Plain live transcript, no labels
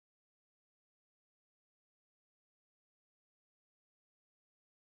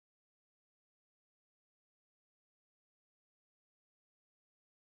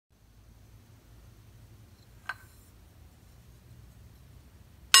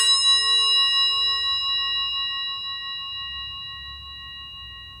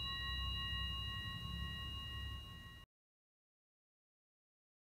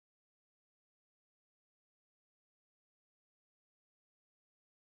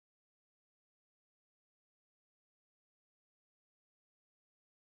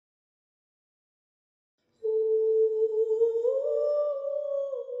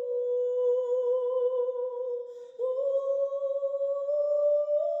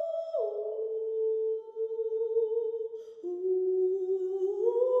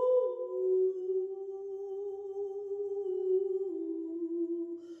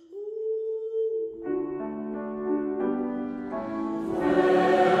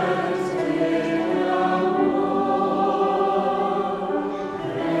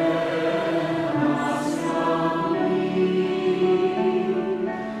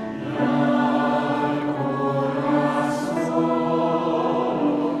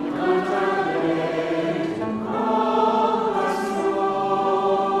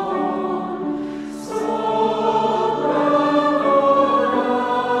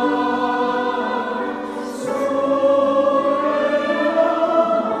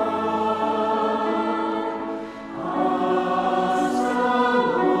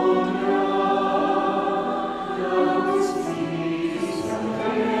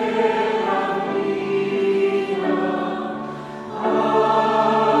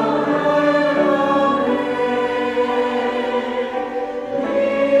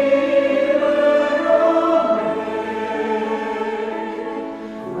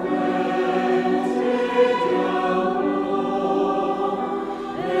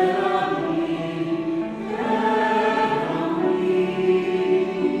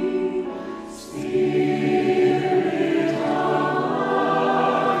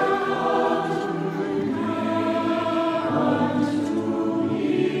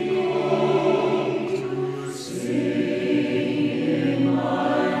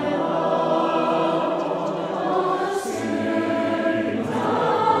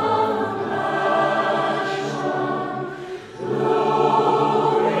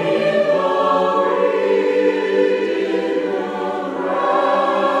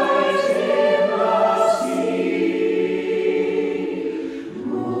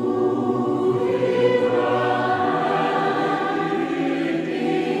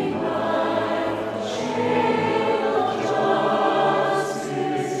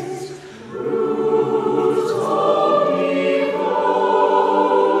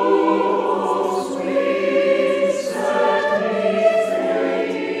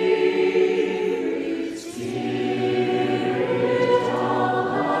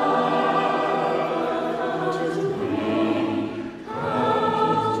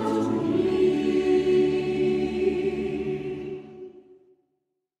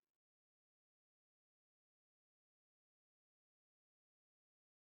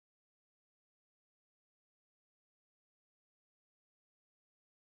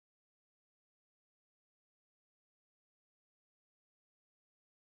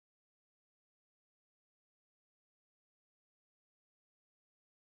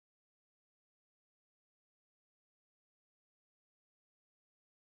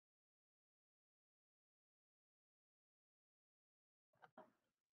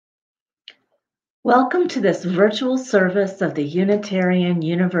Welcome to this virtual service of the Unitarian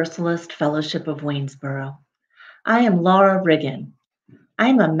Universalist Fellowship of Waynesboro. I am Laura Riggin. I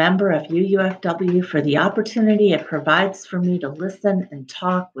am a member of UUFW for the opportunity it provides for me to listen and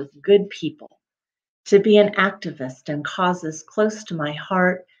talk with good people, to be an activist in causes close to my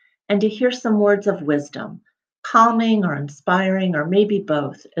heart, and to hear some words of wisdom, calming or inspiring, or maybe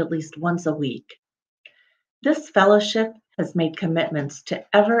both, at least once a week. This fellowship has made commitments to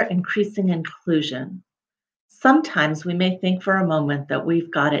ever increasing inclusion. Sometimes we may think for a moment that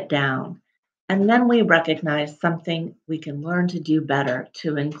we've got it down, and then we recognize something we can learn to do better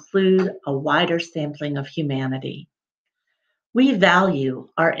to include a wider sampling of humanity. We value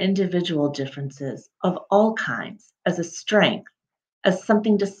our individual differences of all kinds as a strength, as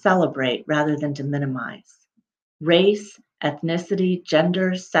something to celebrate rather than to minimize. Race, ethnicity,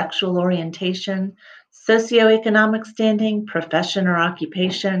 gender, sexual orientation, socioeconomic standing, profession or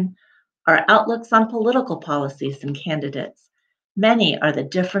occupation, our outlooks on political policies and candidates. Many are the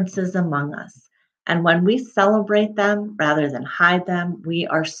differences among us, and when we celebrate them rather than hide them, we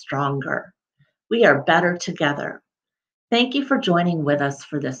are stronger. We are better together. Thank you for joining with us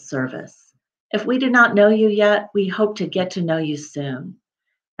for this service. If we do not know you yet, we hope to get to know you soon,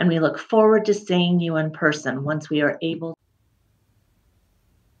 and we look forward to seeing you in person once we are able.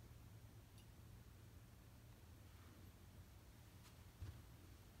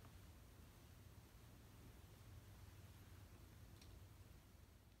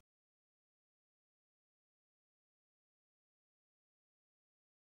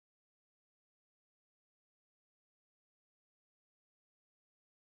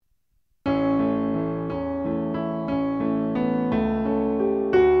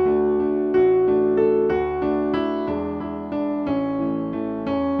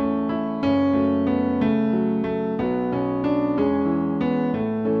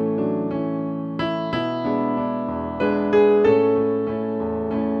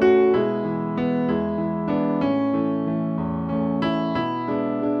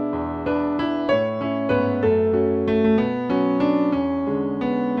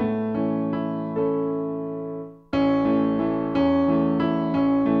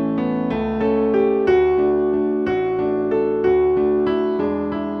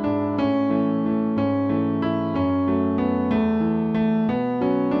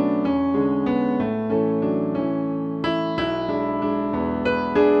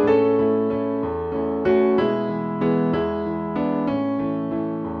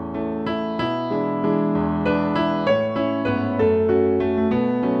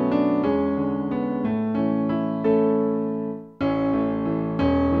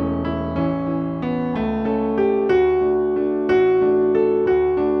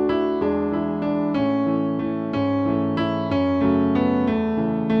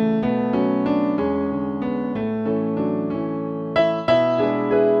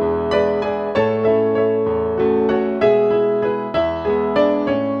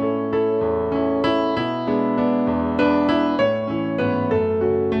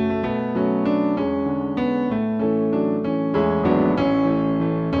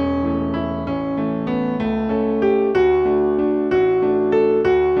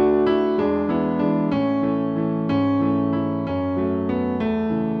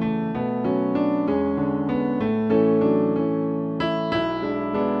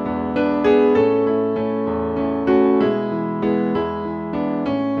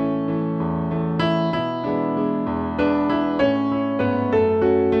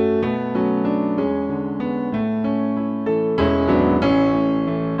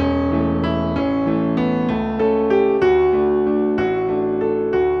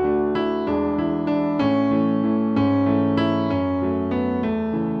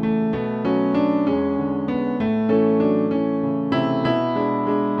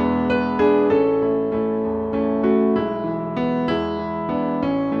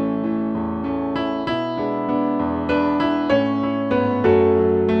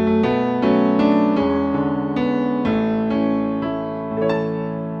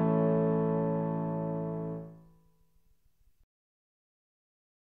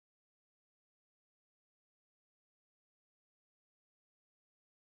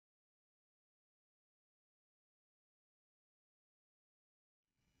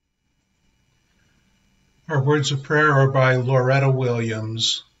 Our words of prayer are by Loretta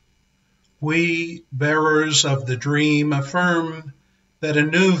Williams. We, bearers of the dream, affirm that a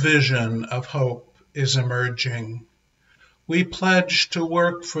new vision of hope is emerging. We pledge to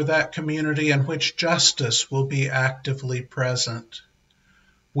work for that community in which justice will be actively present.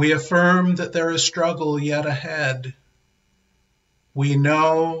 We affirm that there is struggle yet ahead. We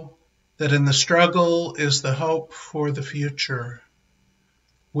know that in the struggle is the hope for the future.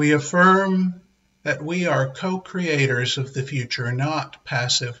 We affirm that we are co-creators of the future, not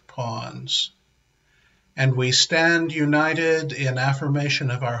passive pawns. And we stand united in affirmation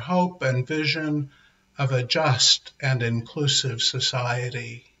of our hope and vision of a just and inclusive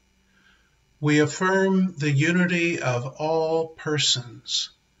society. We affirm the unity of all persons.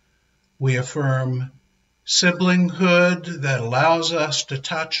 We affirm siblinghood that allows us to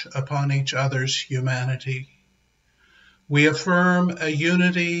touch upon each other's humanity. We affirm a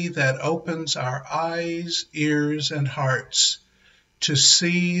unity that opens our eyes, ears, and hearts to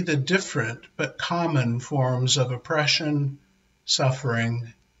see the different but common forms of oppression,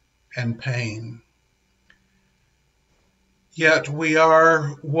 suffering, and pain. Yet we are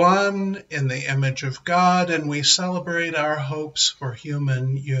one in the image of God, and we celebrate our hopes for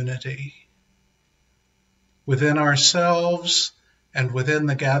human unity. Within ourselves and within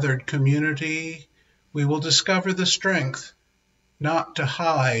the gathered community, we will discover the strength not to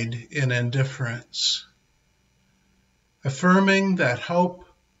hide in indifference. Affirming that hope,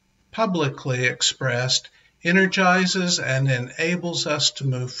 publicly expressed, energizes and enables us to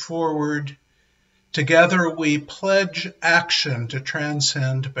move forward. Together we pledge action to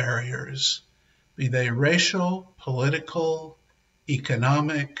transcend barriers, be they racial, political,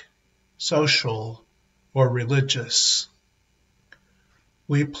 economic, social, or religious.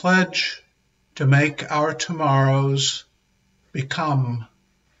 We pledge to make our tomorrows become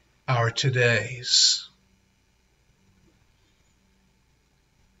our todays.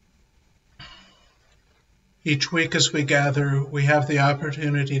 Each week as we gather, we have the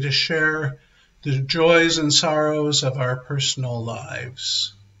opportunity to share the joys and sorrows of our personal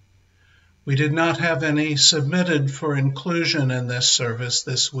lives. We did not have any submitted for inclusion in this service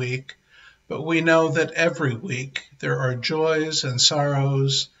this week, but we know that every week there are joys and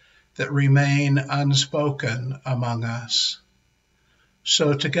sorrows that remain unspoken among us.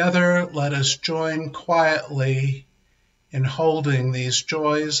 So together, let us join quietly in holding these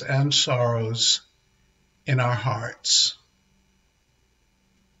joys and sorrows in our hearts.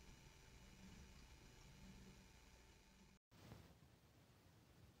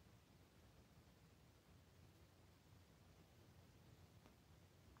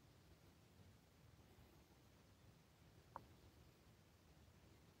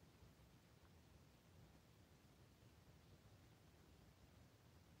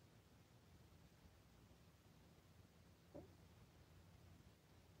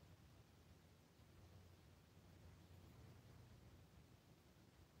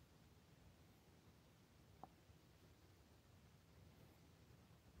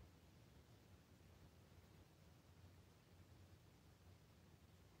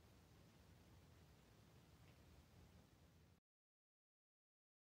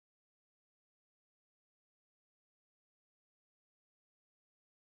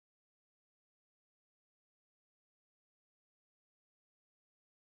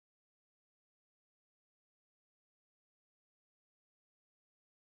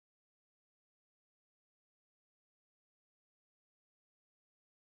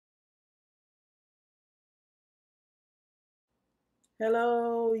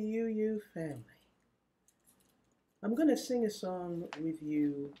 Hello, UU family. I'm going to sing a song with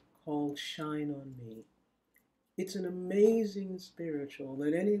you called Shine on Me. It's an amazing spiritual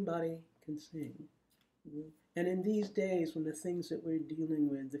that anybody can sing. And in these days when the things that we're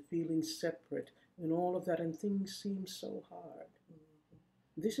dealing with, the feeling separate and all of that, and things seem so hard,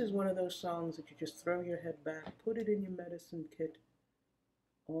 this is one of those songs that you just throw your head back, put it in your medicine kit.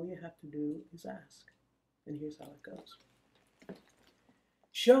 All you have to do is ask. And here's how it goes.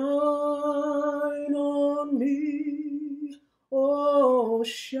 Shine on me, oh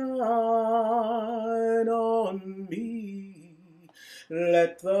shine on me.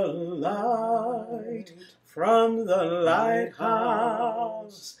 Let the light from the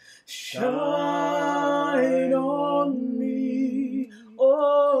lighthouse shine on me,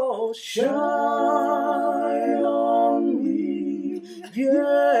 oh shine on me,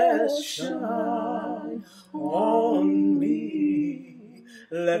 yes, shine on me.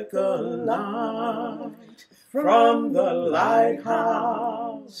 Let the light from the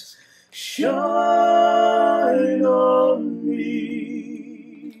lighthouse shine on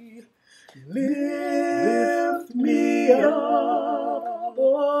me. Lift me up,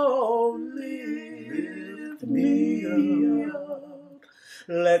 oh, lift me up.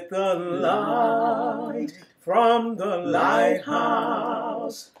 Let the light from the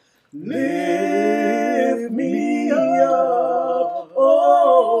lighthouse lift me up,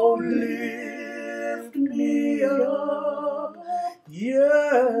 oh, lift me up.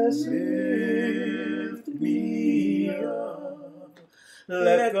 Yes, lift me up.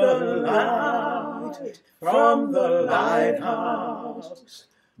 Let the light from the lighthouse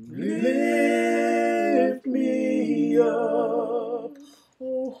lift me up.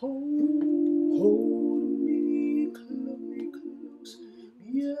 Oh, hold me close.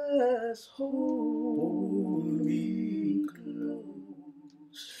 Yes, hold me close.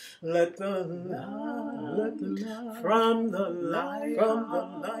 Let the light from the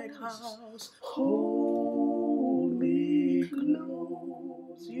lighthouse hold me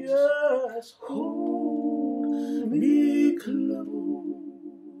close. Yes, hold me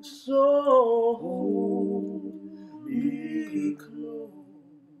close. Oh, hold me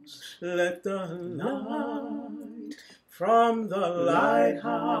close. Let the light from the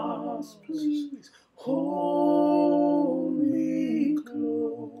lighthouse, please, hold me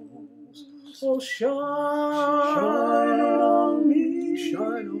close. Oh, shine on me,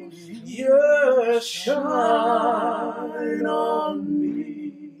 shine on me. Yes, shine on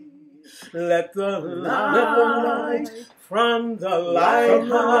me. Let the light from the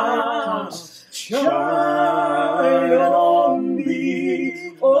lighthouse shine on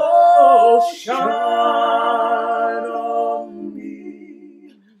me. Oh, shine on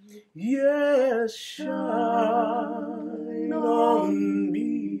me. Yes, shine on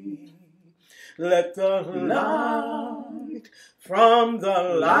me. Let the light from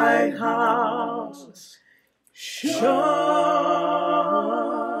the lighthouse shine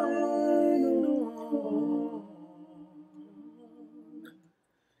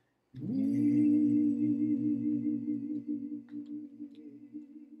on me.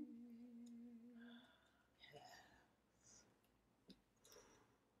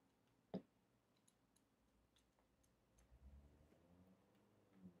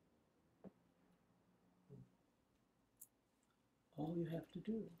 All you have to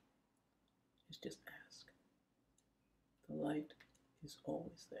do is just ask. The light is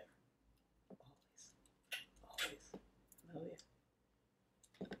always there. Always. Always. Oh, yeah.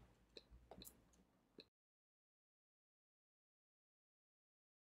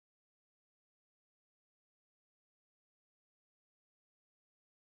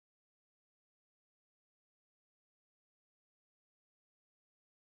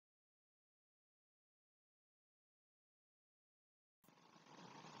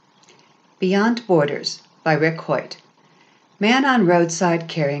 Beyond Borders by Rick Hoyt. Man on roadside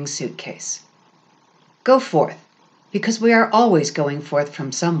carrying suitcase. Go forth, because we are always going forth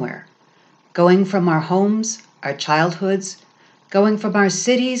from somewhere. Going from our homes, our childhoods, going from our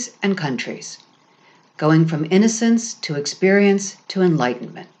cities and countries. Going from innocence to experience to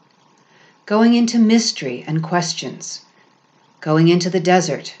enlightenment. Going into mystery and questions. Going into the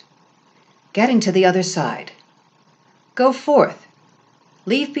desert. Getting to the other side. Go forth.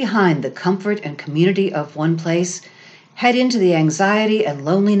 Leave behind the comfort and community of one place, head into the anxiety and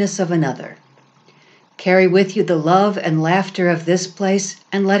loneliness of another. Carry with you the love and laughter of this place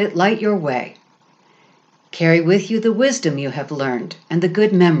and let it light your way. Carry with you the wisdom you have learned and the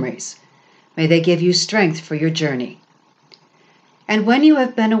good memories. May they give you strength for your journey. And when you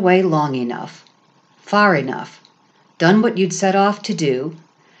have been away long enough, far enough, done what you'd set off to do,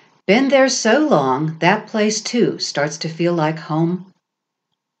 been there so long that place too starts to feel like home,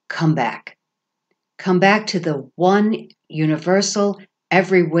 come back. Come back to the one universal,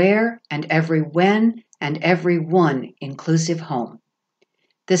 everywhere and every when and every one inclusive home.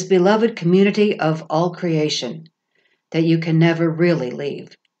 This beloved community of all creation that you can never really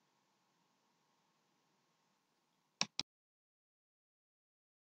leave.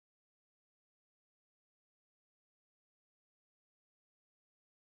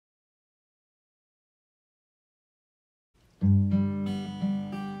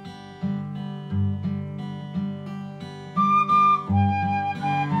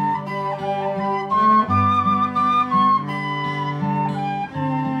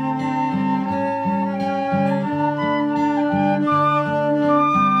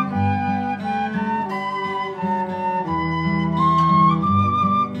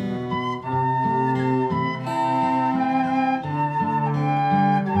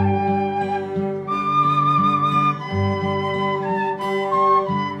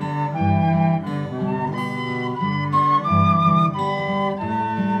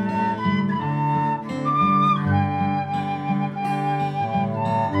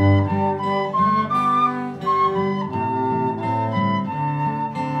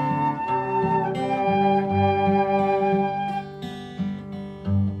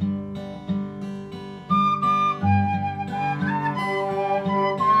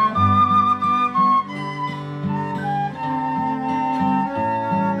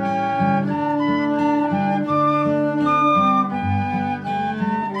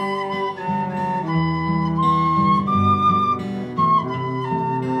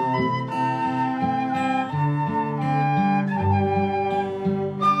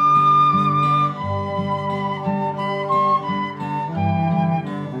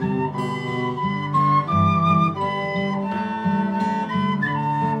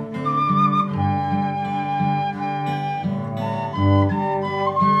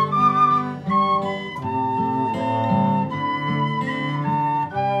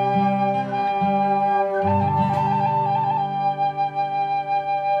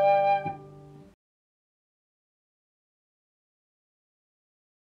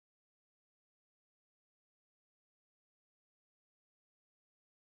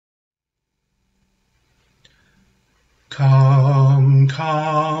 Come,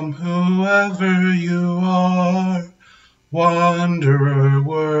 come, whoever you are, wanderer,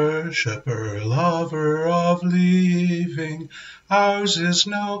 worshipper, lover of leaving, ours is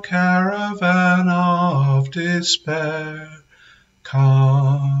no caravan of despair.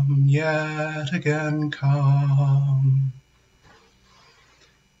 Come, yet again come.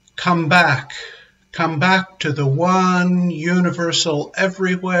 Come back to the one universal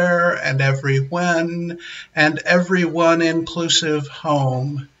everywhere and every when and everyone inclusive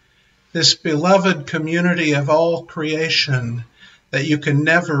home, this beloved community of all creation that you can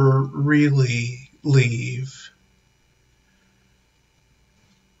never really leave.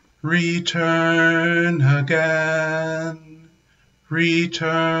 Return again,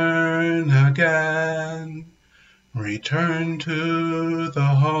 return again. Return to the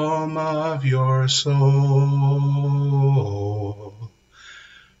home of your soul.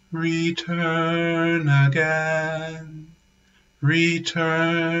 Return again,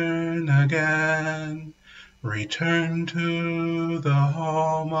 return again. Return to the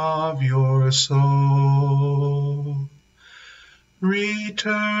home of your soul.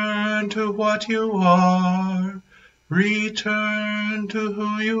 Return to what you are. Return to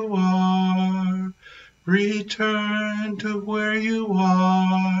who you are. Return to where you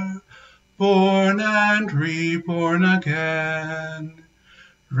are, born and reborn again.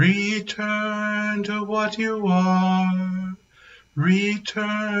 Return to what you are.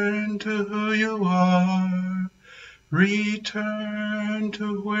 Return to who you are. Return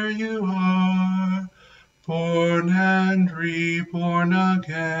to where you are, born and reborn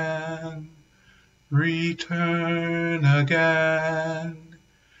again. Return again.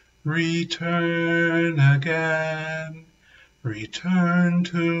 Return again, return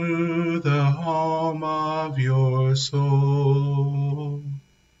to the home of your soul.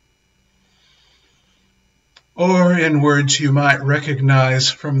 Or in words you might recognize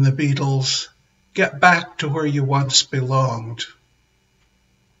from the Beatles, get back to where you once belonged.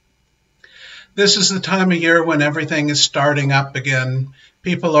 This is the time of year when everything is starting up again.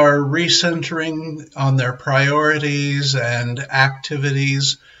 People are recentering on their priorities and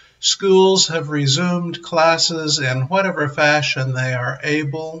activities. Schools have resumed classes in whatever fashion they are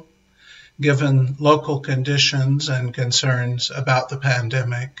able, given local conditions and concerns about the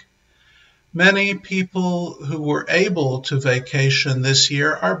pandemic. Many people who were able to vacation this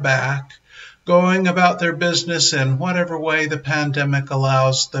year are back, going about their business in whatever way the pandemic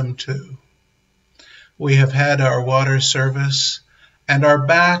allows them to. We have had our water service and are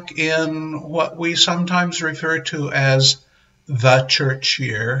back in what we sometimes refer to as the church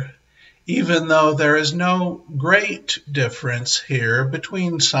year, even though there is no great difference here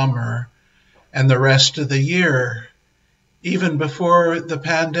between summer and the rest of the year. Even before the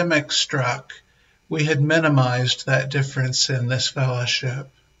pandemic struck, we had minimized that difference in this fellowship.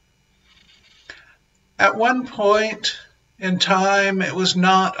 At one point in time, it was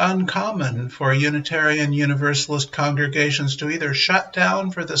not uncommon for Unitarian Universalist congregations to either shut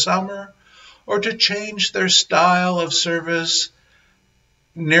down for the summer or to change their style of service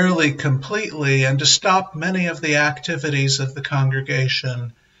nearly completely and to stop many of the activities of the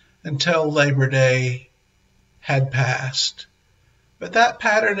congregation until Labor Day had passed. But that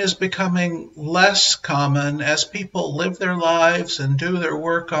pattern is becoming less common as people live their lives and do their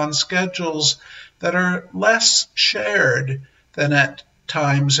work on schedules that are less shared than at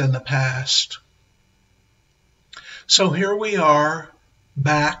times in the past. So here we are,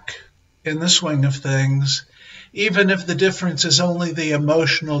 back in the swing of things, even if the difference is only the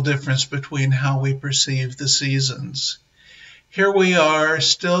emotional difference between how we perceive the seasons. Here we are,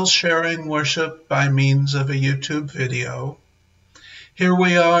 still sharing worship by means of a YouTube video. Here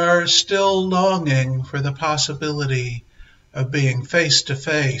we are, still longing for the possibility of being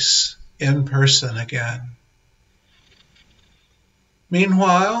face-to-face, in person again.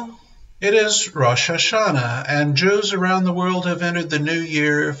 Meanwhile, it is Rosh Hashanah, and Jews around the world have entered the new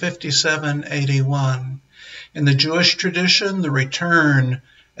year 5781. In the Jewish tradition, the return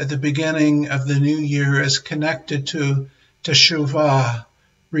at the beginning of the new year is connected to teshuvah,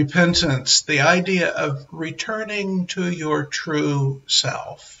 repentance, the idea of returning to your true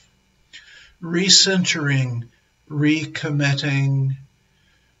self, recentering, recommitting,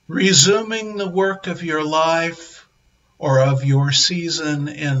 resuming the work of your life or of your season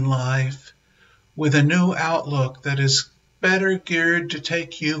in life with a new outlook that is better geared to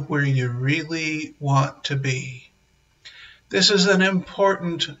take you where you really want to be. This is an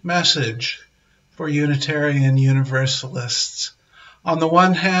important message for Unitarian Universalists. On the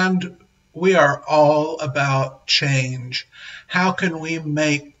one hand, we are all about change. How can we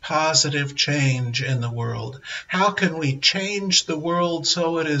make positive change in the world? How can we change the world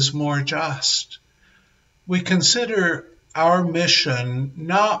so it is more just? We consider our mission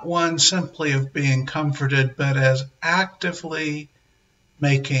not one simply of being comforted, but as actively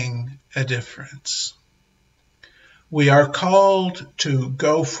making a difference. We are called to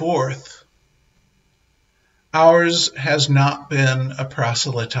go forth. Ours has not been a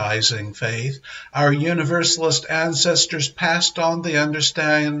proselytizing faith. Our Universalist ancestors passed on the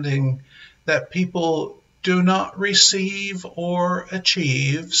understanding that people do not receive or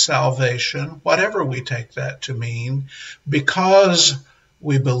achieve salvation, whatever we take that to mean, because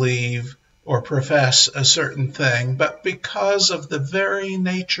we believe or profess a certain thing, but because of the very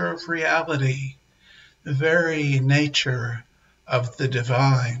nature of reality, the very nature of the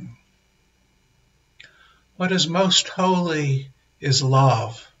divine. What is most holy is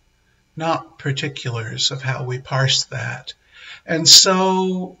love, not particulars of how we parse that. And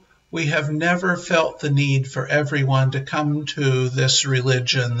so we have never felt the need for everyone to come to this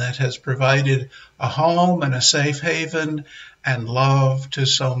religion that has provided a home and a safe haven and love to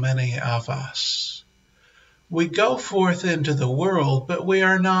so many of us. We go forth into the world, but we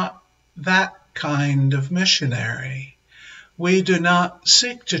are not that kind of missionary. We do not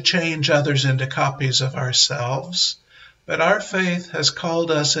seek to change others into copies of ourselves, but our faith has called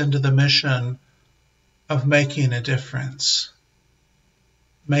us into the mission of making a difference,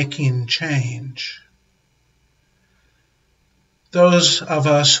 making change. Those of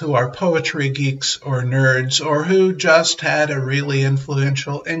us who are poetry geeks or nerds, or who just had a really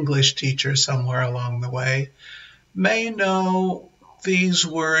influential English teacher somewhere along the way, may know these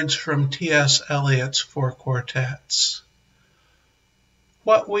words from T.S. Eliot's Four Quartets.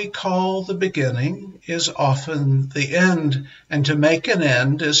 What we call the beginning is often the end, and to make an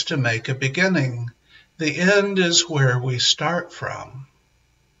end is to make a beginning. The end is where we start from.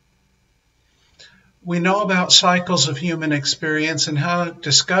 We know about cycles of human experience and how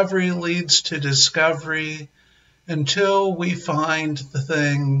discovery leads to discovery until we find the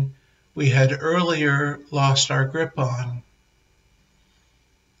thing we had earlier lost our grip on.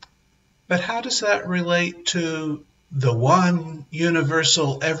 But how does that relate to the one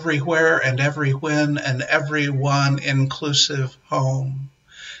universal everywhere and every when and everyone inclusive home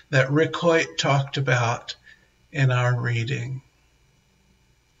that Rick Hoyt talked about in our reading?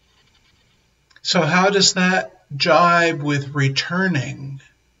 So how does that jibe with returning,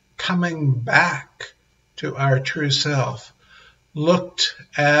 coming back to our true self? Looked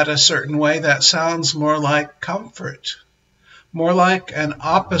at a certain way, that sounds more like comfort, more like an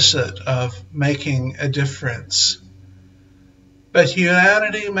opposite of making a difference. But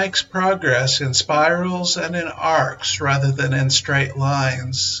humanity makes progress in spirals and in arcs rather than in straight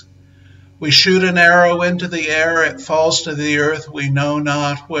lines. We shoot an arrow into the air, it falls to the earth, we know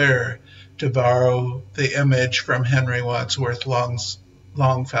not where, to borrow the image from Henry Wadsworth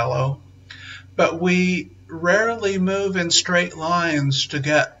Longfellow. But we rarely move in straight lines to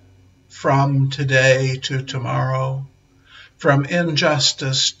get from today to tomorrow, from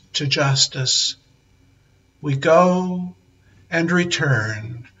injustice to justice. We go and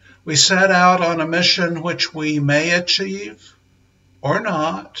return. We set out on a mission which we may achieve or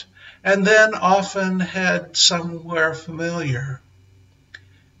not, and then often head somewhere familiar.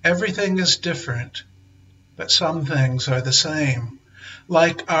 Everything is different, but some things are the same.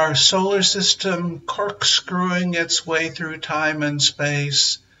 Like our solar system corkscrewing its way through time and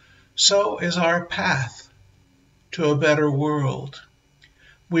space, so is our path to a better world.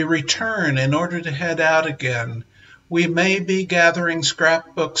 We return in order to head out again. We may be gathering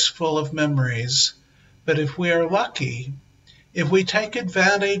scrapbooks full of memories, but if we are lucky, if we take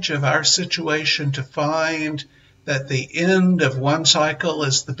advantage of our situation to find that the end of one cycle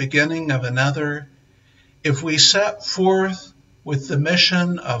is the beginning of another, if we set forth with the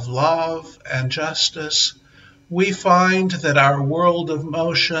mission of love and justice, we find that our world of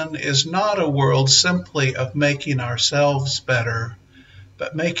motion is not a world simply of making ourselves better,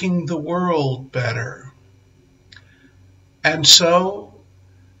 but making the world better. And so,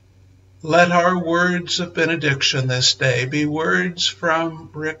 let our words of benediction this day be words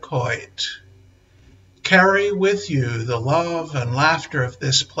from Rick Hoyt. Carry with you the love and laughter of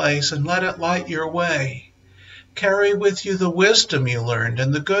this place and let it light your way. Carry with you the wisdom you learned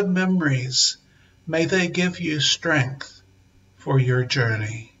and the good memories. May they give you strength for your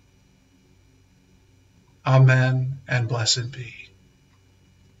journey. Amen and blessed be.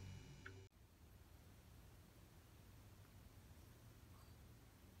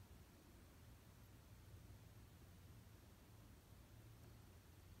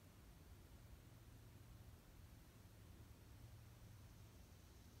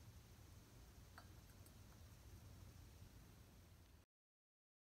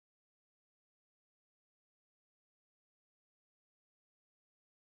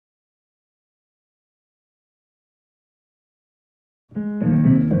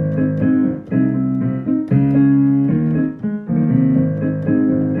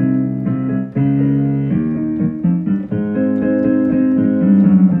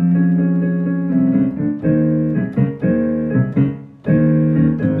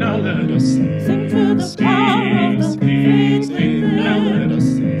 Now let us sing to the power of the faith within. Now let us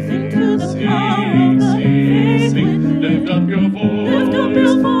sing to the power of the faith within. Lift up your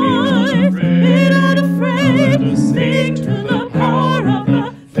voice, be not afraid. Sing to the power of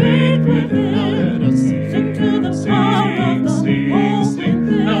the faith within. Now let us sing to the power of the hope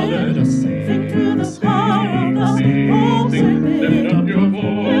within. Now let us sing to the power of the hope within. Lift up your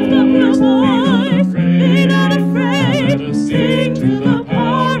voice.